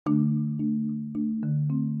Hey,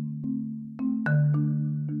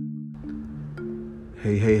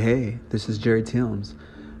 this is Jerry Timms.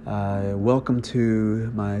 Welcome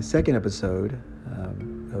to my second episode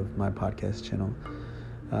of my podcast channel.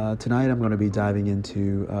 Tonight I'm going to be diving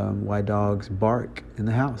into why dogs bark in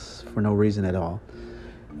the house for no reason at all.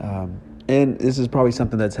 And this is probably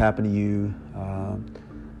something that's happened to you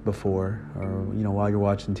before, or while you're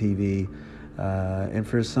watching TV. And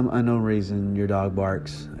for some unknown reason, your dog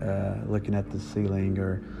barks looking at the ceiling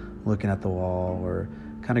or looking at the wall, or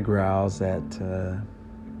kind of growls at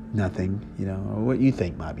nothing, or what you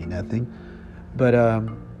think might be nothing. But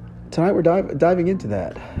tonight we're diving into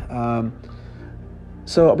that.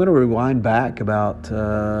 So I'm going to rewind back about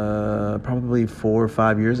probably 4 or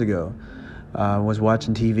 5 years ago. I was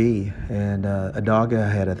watching TV, and a dog I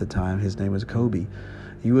had at the time, his name was Kobe.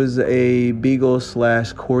 He was a beagle /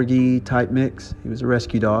 corgi type mix. He was a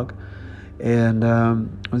rescue dog. And I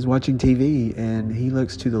was watching TV, and he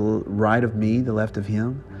looks to the right of me, the left of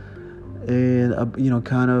him, and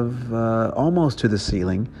kind of almost to the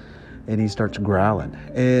ceiling, and he starts growling.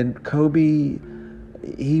 And Kobe,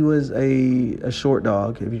 he was a short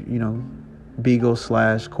dog. Beagle /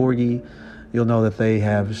 corgi. You'll know that they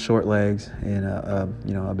have short legs and a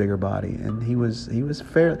bigger body. And he was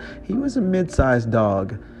a mid-sized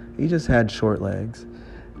dog. He just had short legs,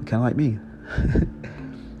 kind of like me.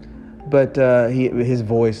 But his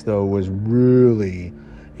voice, though, was he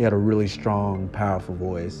had a really strong, powerful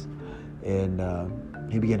voice. And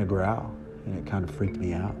he began to growl, and it kind of freaked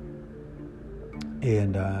me out.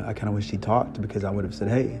 And I kind of wished he talked, because I would have said,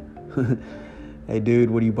 hey, hey, dude,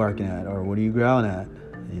 what are you barking at? Or what are you growling at?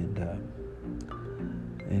 And,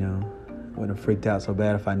 I wouldn't have freaked out so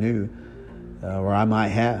bad if I knew, or I might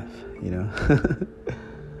have,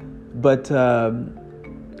 But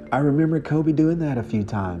I remember Kobe doing that a few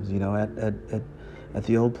times, at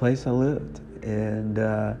the old place I lived. And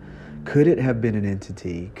could it have been an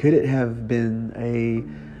entity? Could it have been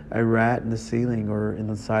a rat in the ceiling or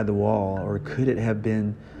inside the wall? Or could it have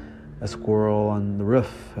been a squirrel on the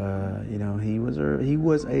roof? He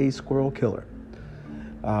was a squirrel killer.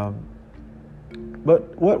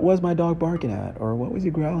 But what was my dog barking at? Or what was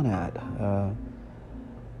he growling at?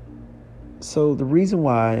 So the reason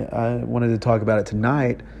why I wanted to talk about it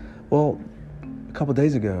tonight, well, a couple of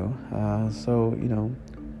days ago,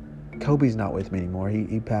 Kobe's not with me anymore.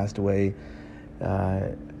 He passed away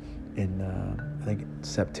in, I think,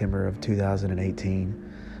 September of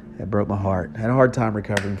 2018. It broke my heart. I had a hard time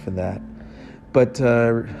recovering from that. But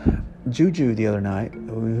Juju the other night,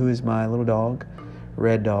 who is my little dog,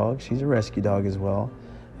 red dog, she's a rescue dog as well.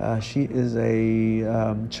 She is a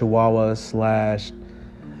Chihuahua /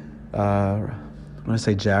 I'm going to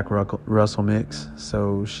say Jack Russell mix.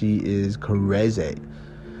 So she is crazy.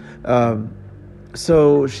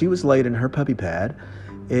 So she was laid in her puppy pad,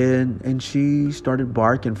 and she started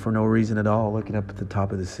barking for no reason at all, looking up at the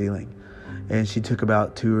top of the ceiling. And she took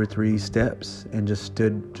about 2 or 3 steps and just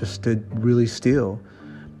stood really still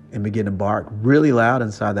and began to bark really loud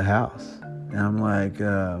inside the house. And I'm like,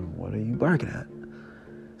 what are you barking at?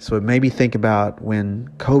 So it made me think about when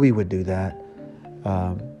Kobe would do that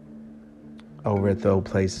over at the old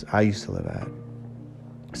place I used to live at.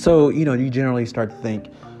 So, you generally start to think,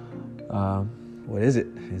 what is it?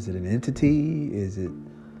 Is it an entity? Is it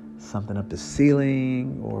something up the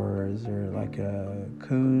ceiling? Or is there like a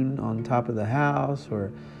coon on top of the house?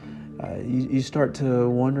 Or you start to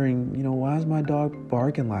wondering, why is my dog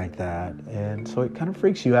barking like that? And so it kind of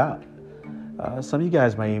freaks you out. Some of you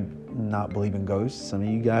guys may not believe in ghosts. Some of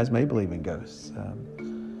you guys may believe in ghosts.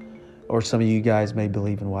 Or some of you guys may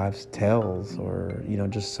believe in wives' tales, or,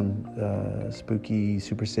 just some spooky,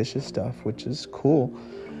 superstitious stuff, which is cool.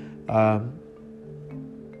 I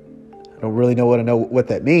don't really know what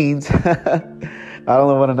that means. I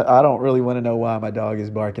don't really want to know why my dog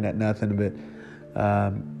is barking at nothing, but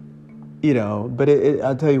but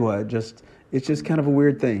I'll tell you what, it's just kind of a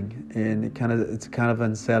weird thing, and it's kind of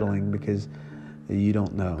unsettling, because you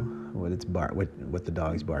don't know what the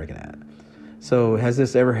dog's barking at. So has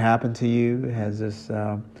this ever happened to you? Has this,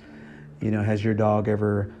 has your dog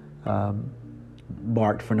ever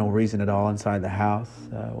barked for no reason at all inside the house?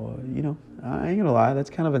 I ain't gonna lie, that's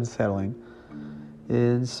kind of unsettling.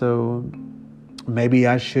 And so maybe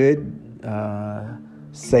I should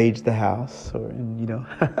sage the house, or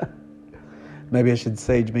maybe I should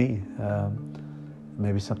sage me.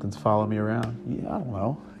 Maybe something's following me around. Yeah, I don't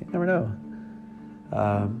know. You never know.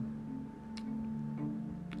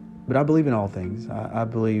 But I believe in all things. I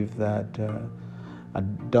believe that I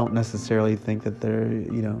don't necessarily think that that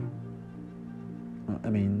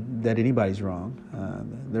anybody's wrong.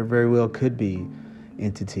 There very well could be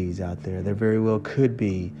entities out there. There very well could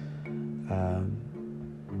be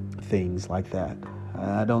things like that.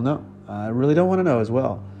 I don't know. I really don't want to know as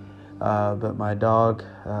well. But my dog,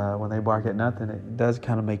 when they bark at nothing, it does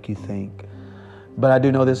kind of make you think. But I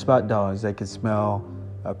do know this about dogs. They can smell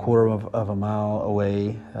a quarter of a mile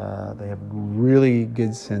away. They have really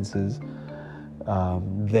good senses.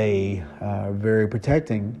 They are very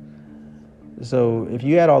protecting. So if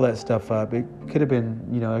you add all that stuff up, it could have been,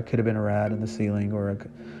 it could have been a rat in the ceiling, or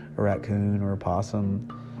a raccoon, or a possum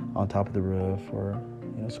on top of the roof, or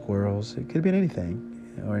squirrels. It could have been anything,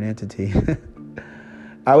 or an entity.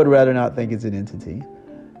 I would rather not think it's an entity.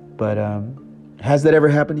 But has that ever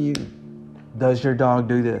happened to you? Does your dog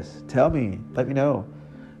do this? Tell me. Let me know.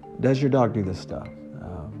 Does your dog do this stuff?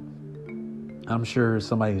 I'm sure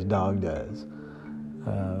somebody's dog does.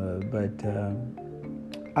 But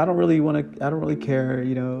I don't really want to. I don't really care.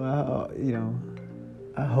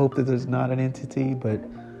 I hope that there's not an entity. But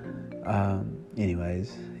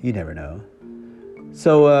anyways, you never know.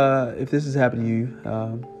 So if this has happened to you,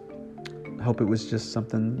 I hope it was just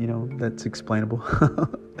something that's explainable.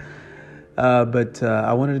 But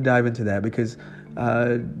I wanted to dive into that because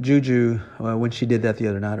Juju, when she did that the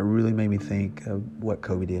other night, it really made me think of what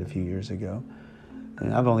Kobe did a few years ago.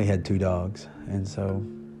 And I've only had 2 dogs, and so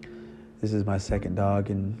this is my second dog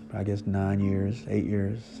in, I guess, 8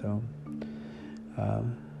 years. So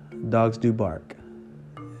dogs do bark.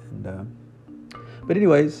 And, but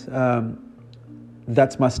anyways,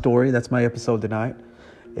 that's my story. That's my episode tonight,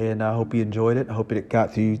 and I hope you enjoyed it. I hope it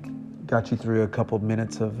got you through a couple of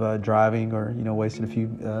minutes of driving, or wasting a few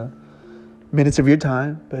minutes of your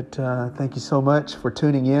time. But thank you so much for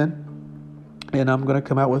tuning in, and I'm going to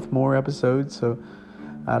come out with more episodes. So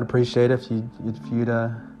I'd appreciate it if you'd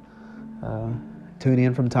tune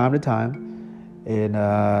in from time to time. And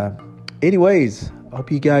anyways, I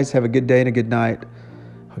hope you guys have a good day and a good night.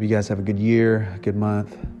 Hope you guys have a good year, a good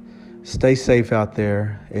month. Stay safe out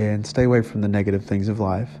there and stay away from the negative things of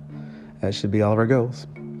life. That should be all of our goals.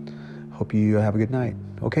 Hope you have a good night.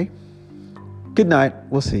 Okay? Good night.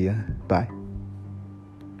 We'll see you. Bye.